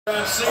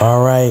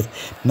Alright,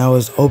 now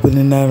it's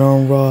opening night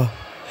on Raw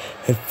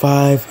at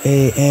 5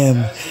 a.m.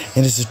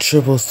 and it's a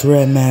triple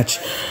threat match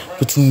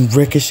between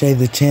Ricochet,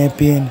 the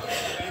champion,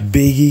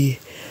 Biggie,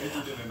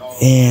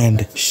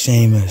 and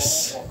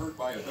Sheamus.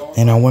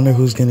 And I wonder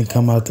who's going to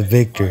come out the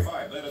victor.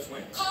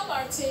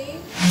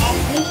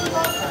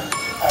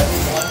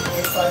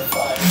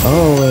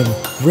 Oh,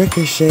 and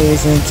Ricochet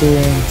is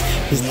entering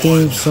his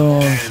theme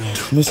song,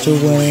 Mr.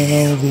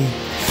 Wayne Only.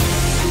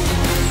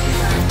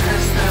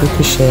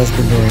 Ricochet has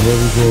been doing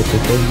really good. The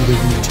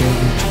WWE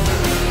Championship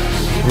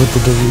with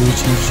the WWE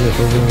Championship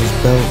over his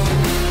belt.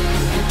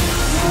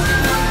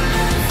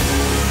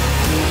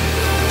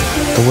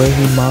 The way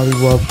he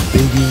mollywopped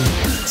Biggie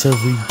to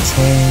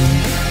retain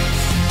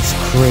is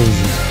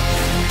crazy.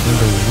 And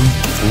a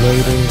week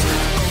later,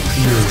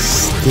 he is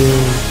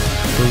still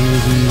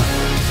WWE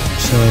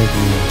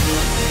Champion.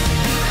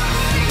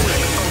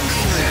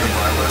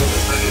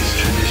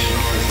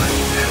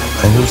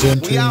 Oh, who's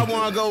entering? Oh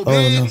no, I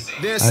know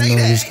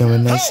who's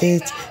coming next.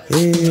 It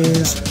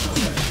is,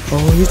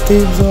 his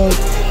theme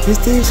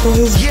song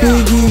is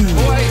Biggie.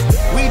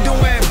 We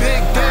doing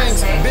big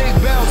things, big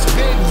belts,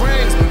 big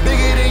rings,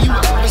 bigger than you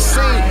ever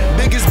seen,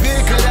 biggest big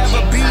could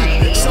ever be.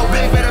 So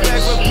big, better beg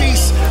for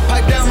peace.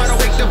 Pipe down, might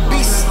awake the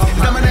beast.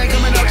 Now my name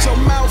coming out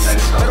your mouth.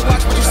 Better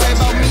watch what you say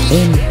about me.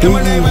 And Biggie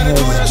has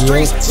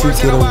yet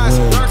to get a win.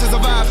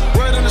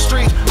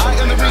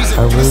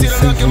 I really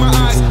think he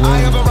needs a win.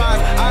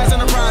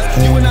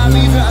 And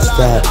he needs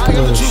that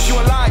push.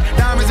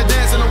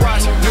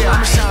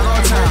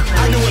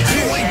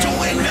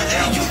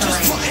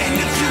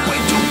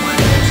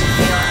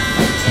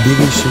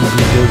 Biggie should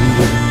be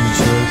WWE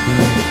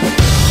champion,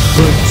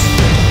 but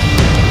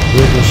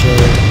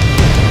Ricochet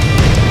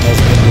has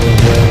been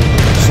doing well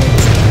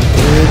since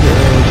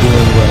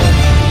doing well.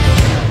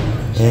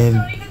 And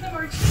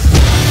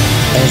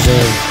as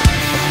a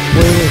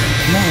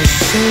not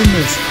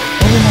Sheamus,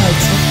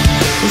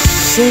 it's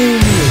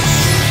Sheamus.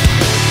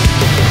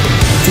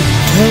 The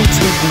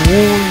Celtic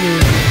Warrior,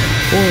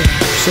 or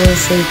should I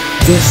say,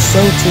 the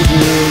Celtic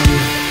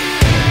Warrior,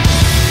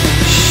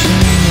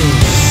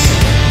 Sheamus.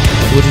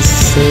 What does he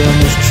say on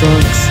his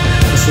trunks?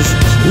 It says,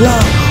 La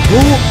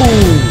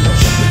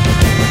Rouge.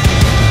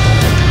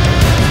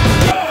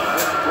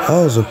 That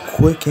was a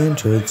quick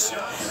entrance,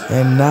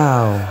 and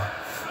now,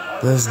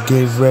 let's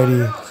get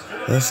ready.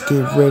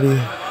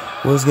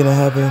 What's gonna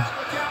happen?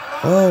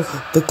 Oh,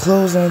 the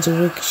clothesline to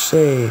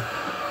Ricochet.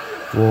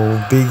 Whoa,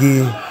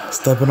 Biggie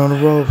stepping on the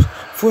ropes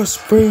for a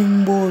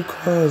springboard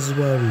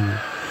crossbody.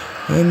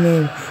 And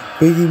then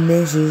Biggie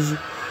misses.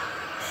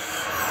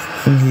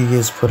 And he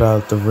gets put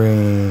out the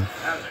ring.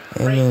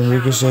 And then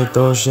Ricochet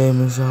throws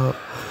Sheamus out.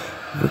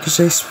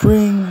 Ricochet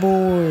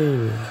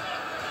springboard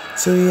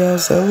to the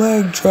outside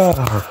leg drop.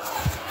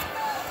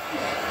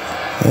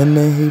 And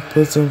then he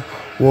puts him.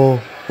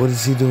 Whoa, what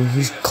is he doing?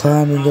 He's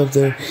climbing up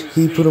there.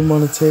 He put him on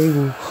the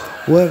table.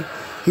 What?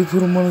 He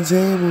put him on the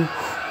table.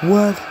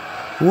 What?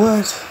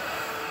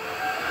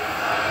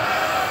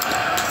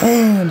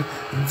 And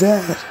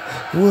that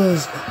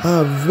was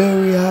a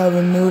very high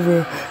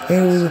maneuver.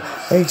 And it was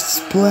a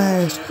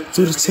splash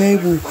to the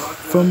table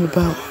from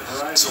about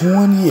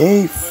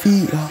 28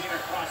 feet.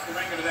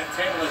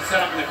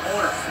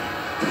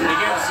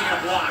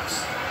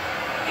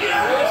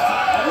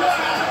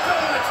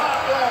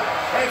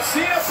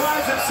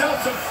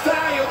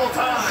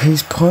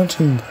 He's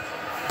punching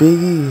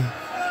Biggie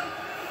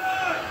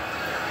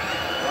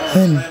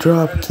and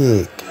drop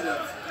kick.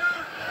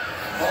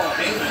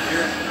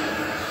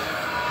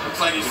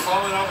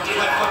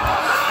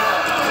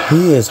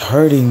 He is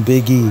hurting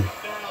Biggie.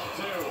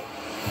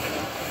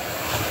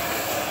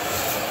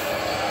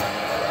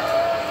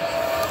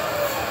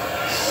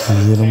 He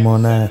hit him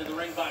on that,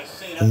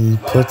 and he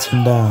puts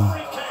him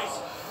down.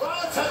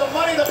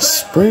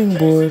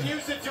 Springboard.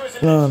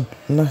 No,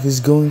 he's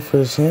going for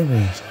the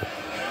championship.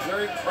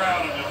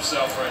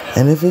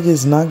 And if it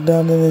gets knocked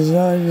down and it's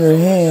not in your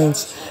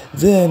hands,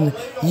 then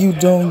you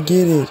don't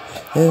get it.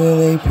 And then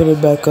they put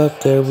it back up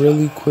there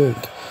really quick.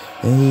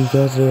 And he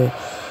got there.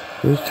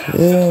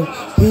 And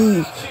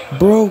he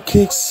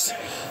kicks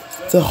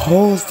the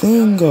whole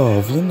thing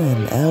off. You know,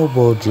 an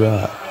elbow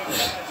drop.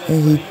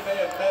 And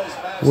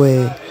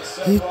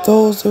he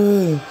throws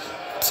her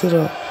to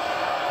the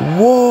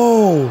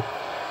whoa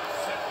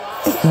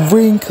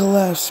ring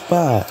collapse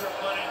spot.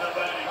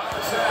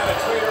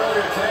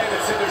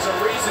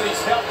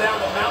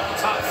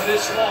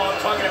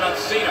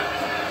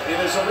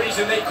 There's a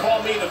reason they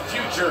call me the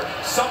future.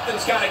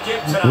 Something's got to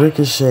give tonight.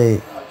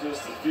 Ricochet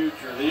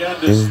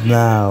is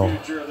now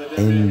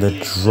in the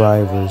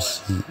driver's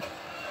seat.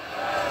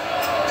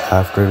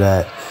 After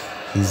that,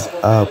 he's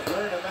up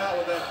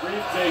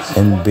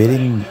and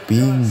beating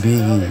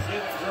Biggie.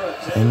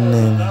 And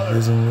then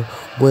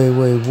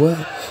wait, what?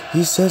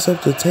 He sets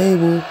up the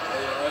table.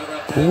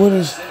 But what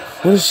is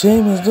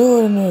Sheamus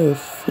doing there?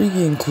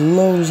 Freaking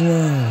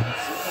clothesline.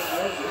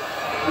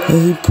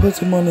 And he puts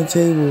him on the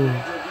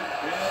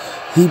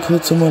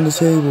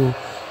table.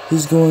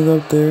 He's going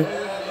up there.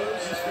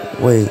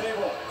 Wait,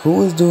 who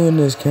was doing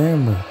this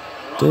camera?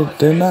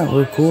 they're not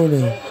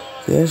recording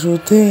the actual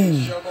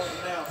thing.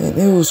 And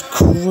it was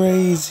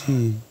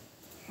crazy.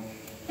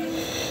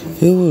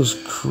 It was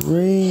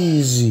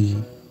crazy.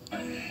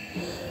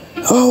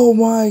 Oh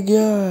my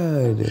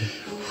God.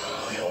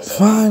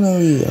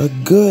 Finally, a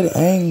good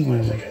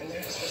angle.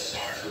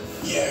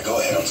 Yeah, go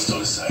ahead. I'm still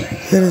deciding.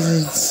 That is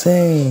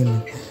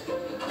insane.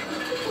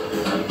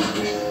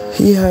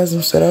 He has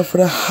him set up for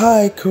the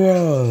high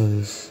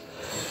cross.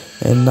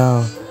 And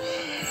now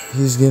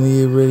he's going to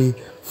get ready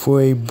for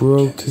a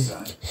bro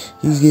kick.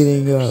 He's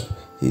getting up.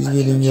 He's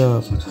getting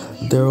up.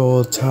 They're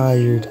all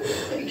tired.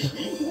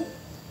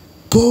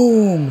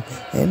 Boom!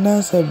 And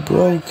that's a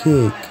bro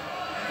kick.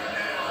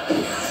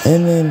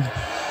 And then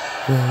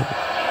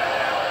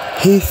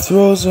he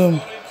throws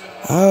him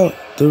out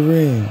the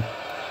ring.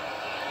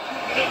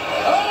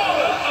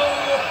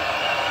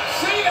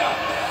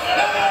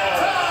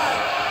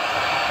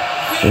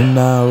 And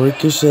now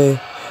Ricochet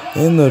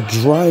in the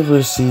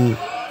driver's seat.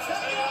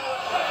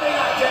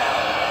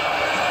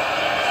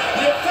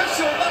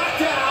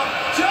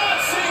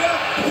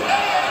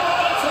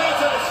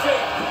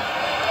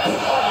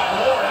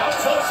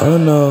 Oh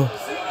no,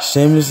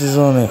 Sheamus is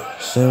on it.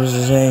 Sheamus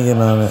is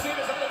hanging on it.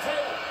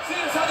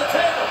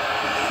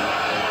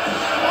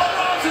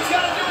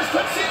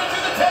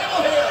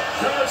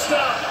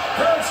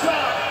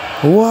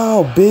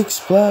 Wow, big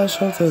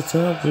splash off the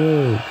top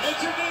rope.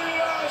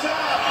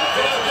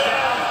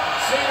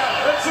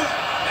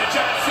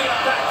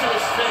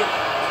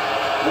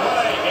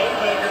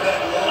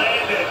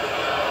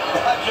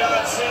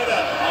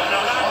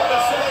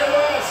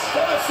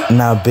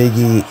 Now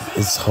Biggie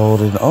is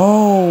holding.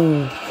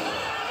 Oh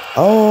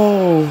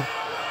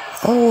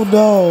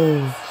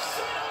no.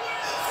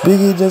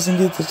 Biggie doesn't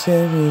get the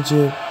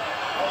championship.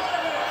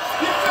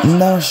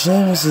 Now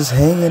Sheamus is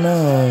hanging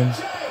on.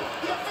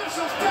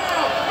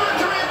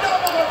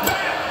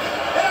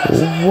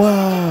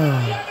 Wow.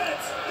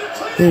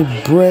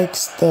 It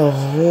breaks the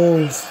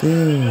whole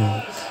thing.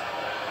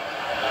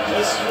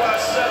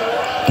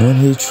 When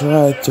he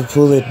tried to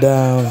pull it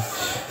down,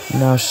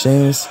 now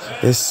Sheamus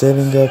is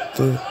setting up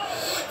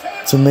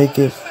to make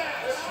it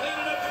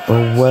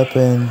a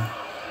weapon.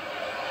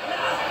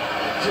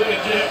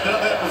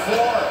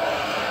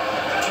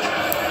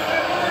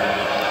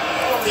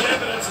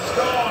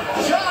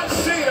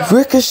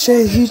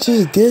 Ricochet, he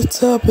just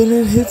gets up and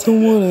then hits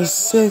him with a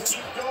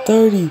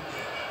 630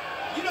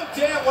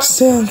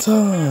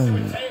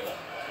 senton.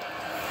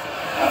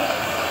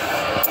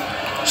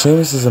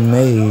 Sheamus is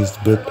amazed,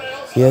 but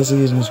he has to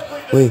use his.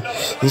 Wait,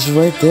 is he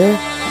right there?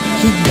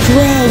 He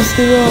grabs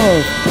it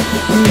off.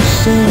 And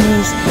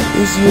Sheamus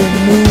is your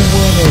new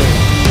winner.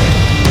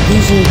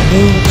 He's your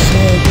new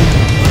champion.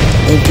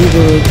 And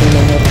people are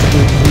gonna have to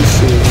get used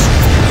to this.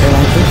 And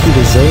I think he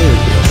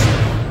deserves this.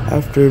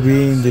 After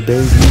being the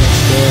debut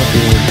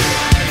champion.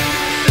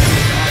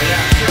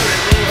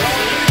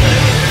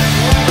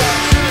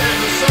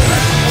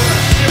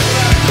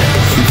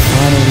 He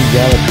finally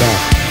got it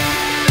back.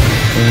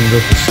 And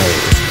Ricochet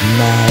is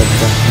mad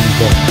that he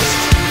lost.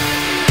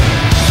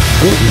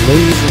 Good,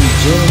 ladies and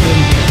gentlemen,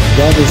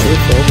 that is it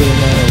for Over the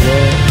Night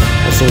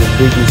Raw. Also,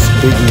 Biggie's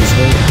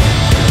hurt.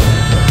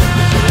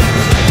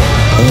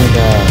 And,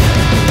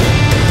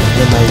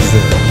 good night's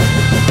day.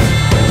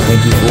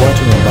 Thank you for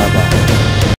watching and bye-bye.